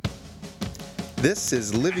This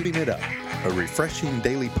is Living It Up, a refreshing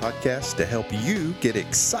daily podcast to help you get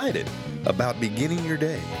excited about beginning your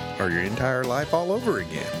day or your entire life all over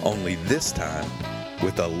again, only this time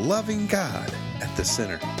with a loving God at the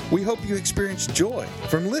center. We hope you experience joy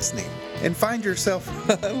from listening and find yourself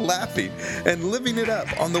laughing and living it up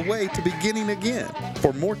on the way to beginning again.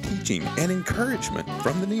 For more teaching and encouragement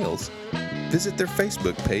from the Neals, visit their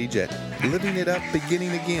Facebook page at Living It Up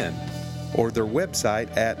Beginning Again or their website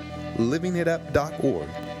at livingitup.org.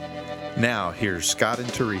 Now, here's Scott and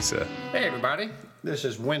Teresa. Hey everybody, this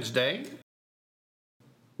is Wednesday.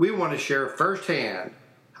 We want to share firsthand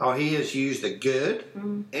how He has used the good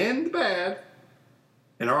and the bad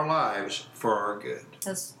in our lives for our good.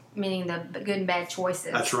 That's meaning the good and bad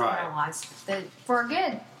choices. That's right. In our lives for our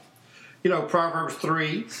good. You know, Proverbs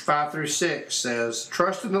 3:5-6 says,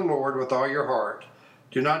 "Trust in the Lord with all your heart.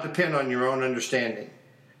 Do not depend on your own understanding.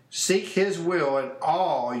 Seek His will in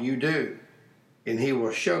all you do, and He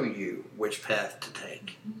will show you which path to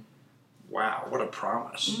take." Wow, what a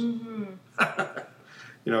promise. You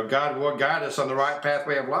know, God will guide us on the right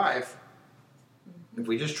pathway of life if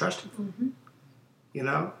we just trust Him. You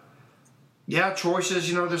know? Yeah, choices,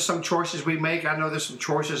 you know, there's some choices we make. I know there's some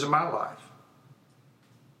choices in my life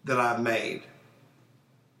that I've made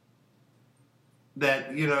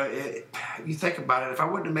that, you know, you think about it, if I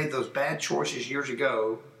wouldn't have made those bad choices years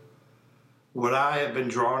ago, would I have been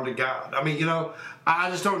drawn to God? I mean, you know, I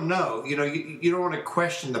just don't know. You know, you don't want to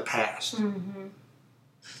question the past.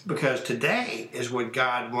 Because today is when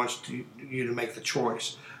God wants you to make the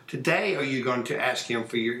choice. Today are you going to ask Him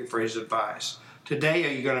for His advice? Today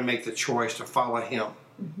are you going to make the choice to follow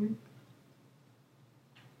Him?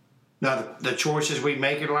 Now, the choices we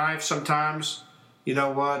make in life sometimes, you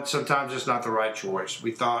know what, sometimes it's not the right choice.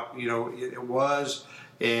 We thought, you know, it was,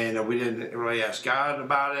 and we didn't really ask God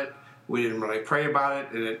about it. We didn't really pray about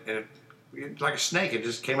it, and it like a snake, it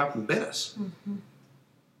just came up and bit us.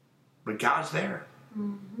 But God's there.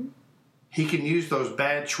 He can use those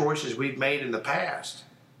bad choices we've made in the past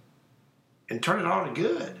and turn it all to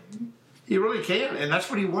good. He really can, and that's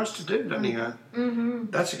what He wants to do, doesn't He, hon?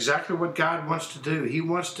 That's exactly what God wants to do. He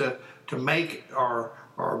wants to make our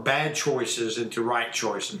bad choices into right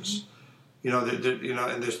choices. You know,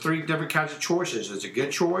 and there's three different kinds of choices. There's a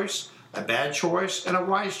good choice, a bad choice, and a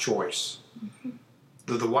wise choice.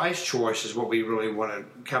 The wise choice is what we really want to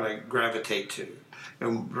kind of gravitate to.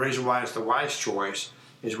 And the reason why it's the wise choice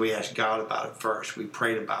is we asked God about it first. We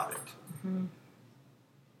prayed about it.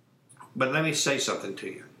 But let me say something to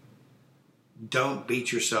you. Don't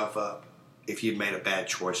beat yourself up if you've made a bad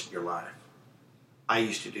choice in your life. I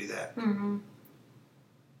used to do that.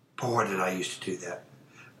 Boy, did I used to do that.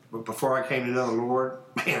 But before I came to know the Lord,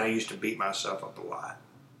 man, I used to beat myself up a lot.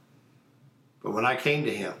 But when I came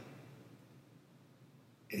to Him,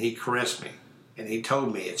 and He caressed me, and He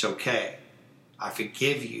told me, it's okay, I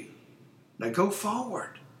forgive you. Now go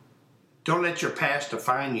forward. Don't let your past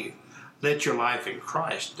define you. Let your life in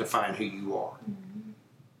Christ define who you are.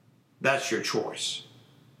 That's your choice.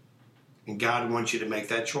 And God wants you to make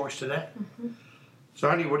that choice today. So,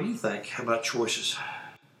 honey, what do you think about choices?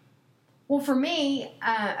 Well, for me,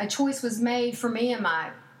 a choice was made for me in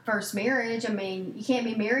my first marriage. I mean, you can't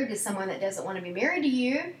be married to someone that doesn't want to be married to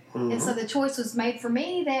you. And so the choice was made for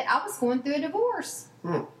me that I was going through a divorce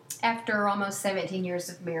after almost 17 years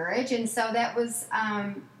of marriage. And so that was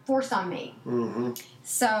forced on me.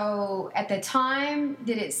 So at the time,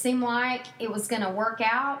 did it seem like it was going to work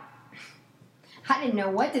out? I didn't know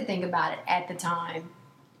what to think about it at the time.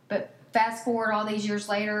 But fast forward all these years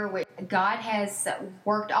later, God has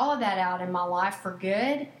worked all of that out in my life for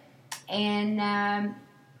good. And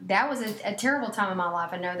that was a terrible time in my life.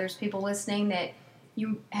 I know there's people listening that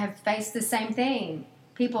you have faced the same thing.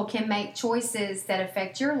 People can make choices that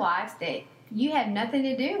affect your life that you had nothing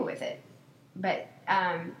to do with it. But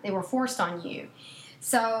they were forced on you.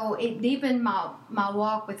 So it deepened my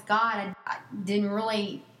walk with God. I didn't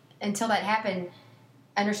really, until that happened,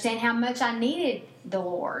 understand how much I needed the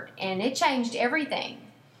Lord, and it changed everything.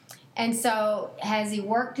 And so, has He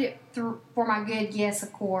worked it through for my good? Yes,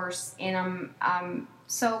 of course. And I'm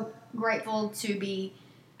so grateful to be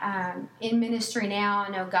in ministry now. I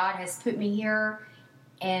know God has put me here,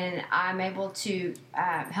 and I'm able to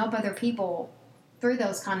help other people through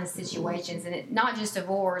those kind of situations, and not just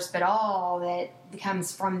divorce, but all that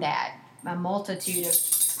comes from that. A multitude of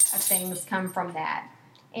things come from that.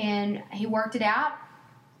 And He worked it out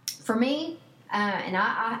for me, and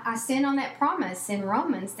I stand on that promise in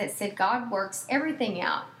Romans that said God works everything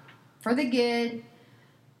out for the good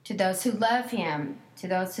to those who love Him, to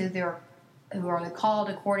those who are called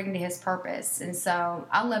according to His purpose. And so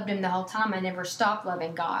I loved Him the whole time. I never stopped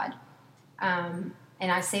loving God.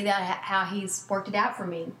 And I see that how He's worked it out for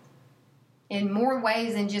me in more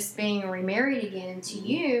ways than just being remarried again to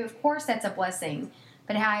you. Of course, that's a blessing,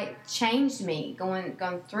 but how it changed me going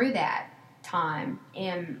through that time,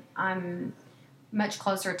 and I'm much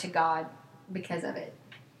closer to God because of it.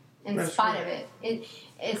 In spite of it,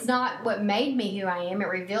 it's not what made me who I am. It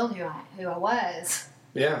revealed who I was.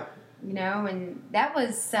 Yeah. You know, and that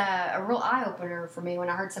was a real eye opener for me when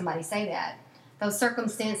I heard somebody say that. Those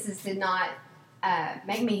circumstances did not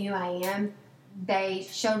make me who I am. They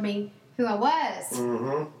showed me who I was,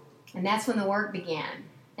 Mm-hmm. and that's when the work began.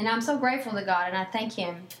 And I'm so grateful to God, and I thank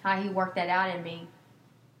Him how He worked that out in me.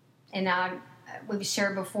 And we've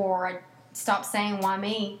shared before, I stopped saying why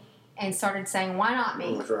me and started saying why not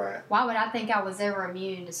me. That's right. Why would I think I was ever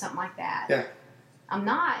immune to something like that? Yeah. I'm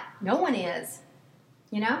not. No one is.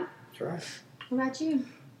 You know? That's right. What about you?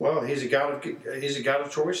 Well, He's a God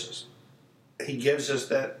of choices. He gives us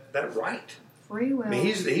that right. Free will. I mean,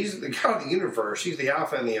 he's the God of the universe. He's the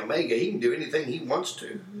Alpha and the Omega. He can do anything He wants to.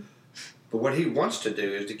 Mm-hmm. But what He wants to do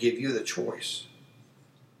is to give you the choice.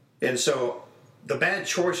 And so the bad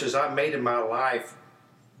choices I made in my life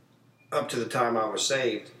up to the time I was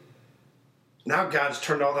saved, now God's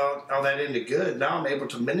turned all that into good. Now I'm able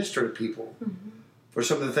to minister to people for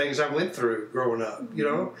some of the things I went through growing up, you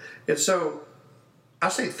know. And so I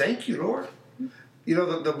say thank you, Lord. You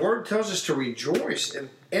know, the Word tells us to rejoice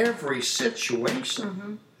in every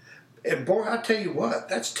situation. And boy, I tell you what,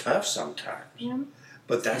 that's tough sometimes. Yeah.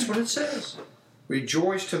 But that's what it says.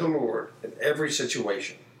 Rejoice to the Lord in every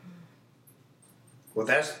situation. Well,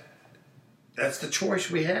 that's the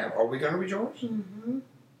choice we have. Are we going to rejoice?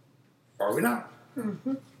 Or are we not?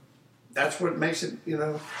 That's what makes it, you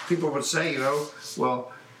know, people would say, you know,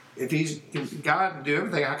 well, if God can do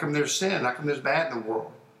everything, how come there's sin? How come there's bad in the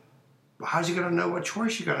world? Well, how's He going to know what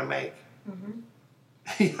choice you're going to make?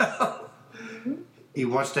 You know? He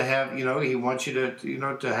wants to have, you know, He wants you to, you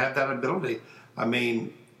know, to have that ability. I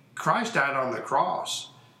mean, Christ died on the cross,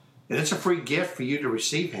 and it's a free gift for you to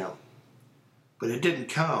receive Him. But it didn't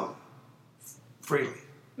come freely.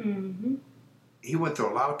 He went through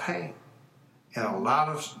a lot of pain and a lot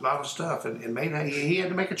of stuff, and he had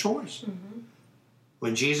to make a choice.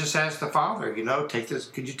 When Jesus asked the Father, you know,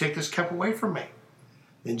 could you take this cup away from me?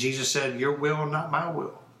 And Jesus said, "Your will, not my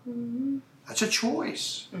will." That's a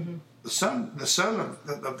choice. The Son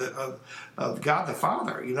of God the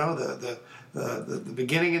Father, you know, the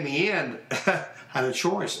beginning and the end had a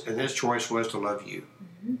choice, and His choice was to love you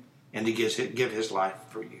and to give His life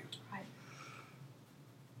for you. Right.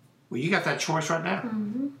 Well, you got that choice right now.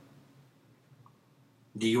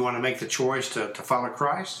 Do you want to make the choice to follow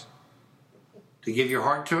Christ? To give your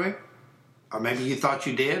heart to Him? Or maybe you thought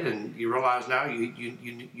you did and you realize now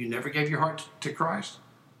you never gave your heart to Christ?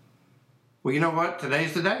 Well, you know what?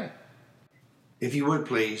 Today's the day. If you would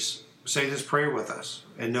please say this prayer with us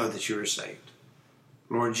and know that you are saved.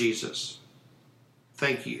 Lord Jesus,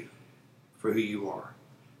 thank you for who you are.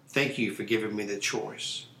 Thank you for giving me the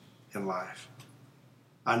choice in life.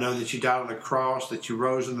 I know that you died on the cross, that you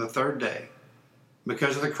rose on the third day.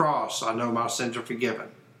 Because of the cross, I know my sins are forgiven.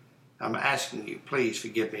 I'm asking you, please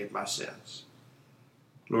forgive me of my sins.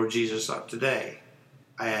 Lord Jesus, today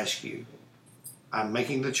I ask you, I'm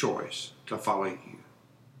making the choice to follow you.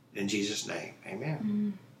 In Jesus' name,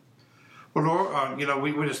 amen. Well, Lord, you know,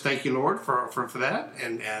 we just thank you, Lord, for that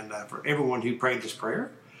and for everyone who prayed this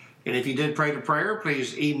prayer. And if you did pray the prayer,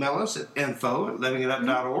 please email us at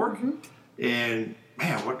info@livingitup.org. And,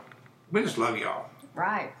 man, we just love y'all.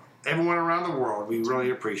 Right. Everyone around the world, we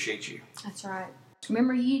really appreciate you. That's right.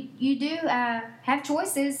 Remember, you do have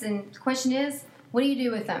choices, and the question is, what do you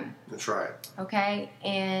do with them? That's right. Okay?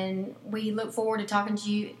 And we look forward to talking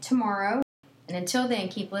to you tomorrow. And until then,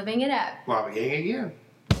 keep living it up. While beginning again.